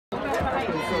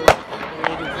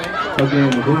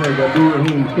Again, Greg,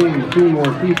 Abdurrahim, King, Seymour,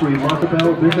 Seafree,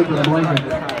 Marcapel, Bishop, and Blanket.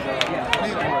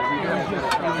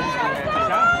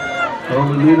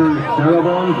 Early leaders, Sarah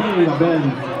Vaughn King of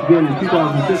Benz. Again, in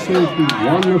 2015, she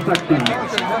won the section.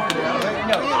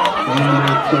 And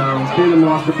it's Tatum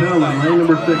Marcapel in lane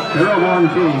number 6, Sarah Vaughn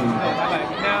King.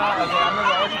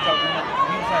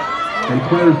 And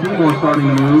Claire Seymour starting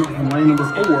to move in lane number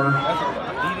 4.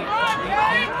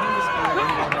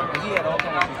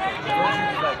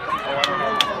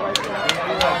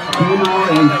 Seymour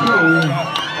and King.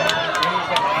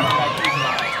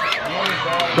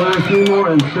 Claire Seymour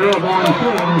and Sarah Vaughn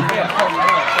King.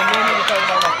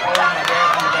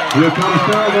 Here comes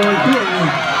Sarah Vaughn King.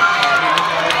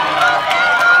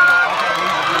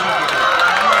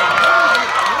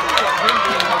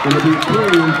 It'll be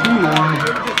Claire and Seymour.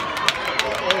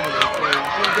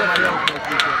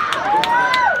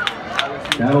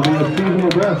 That'll be a seasonal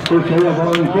best for Sarah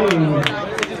Vaughn King.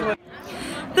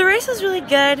 The race was really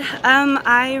good.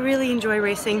 I really enjoy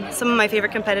racing. Some of my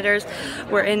favorite competitors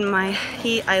were in my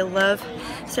heat. I love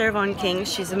Sarah Vaughn King.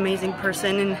 She's an amazing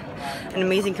person and an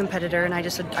amazing competitor, and I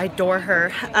just adore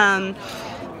her.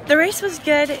 The race was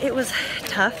good. It was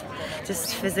tough,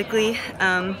 just physically.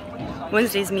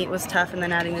 Wednesday's meet was tough, and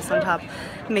then adding this on top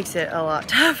makes it a lot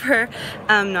tougher.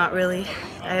 Not really.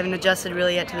 I haven't adjusted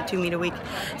really yet to the 2 meet a week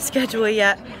schedule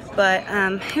yet, but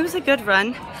it was a good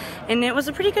run, and it was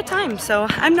a pretty good time. So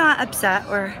I'm not upset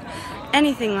or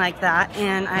anything like that,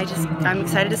 and I'm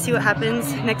excited to see what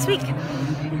happens next week.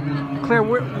 Claire,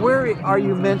 where are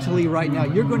you mentally right now?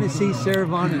 You're going to see Sarah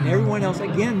Vaughn and everyone else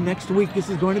again next week. This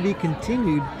is going to be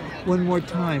continued one more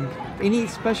time. Any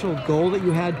special goal that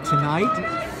you had tonight?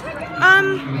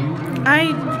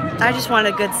 I just want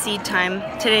a good seed time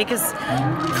today because,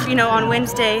 you know, on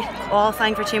Wednesday,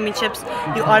 qualifying for championships,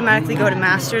 you automatically go to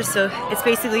Masters, so it's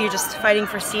basically you're just fighting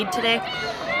for seed today.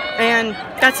 And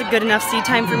that's a good enough seed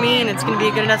time for me, and it's going to be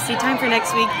a good enough seed time for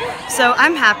next week. So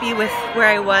I'm happy with where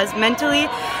I was mentally.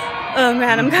 Oh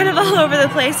man, I'm kind of all over the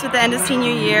place with the end of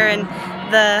senior year and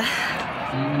the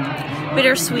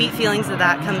bittersweet feelings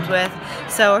that comes with.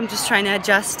 So I'm just trying to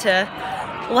adjust to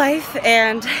life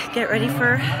and get ready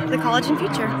for the college and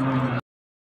future.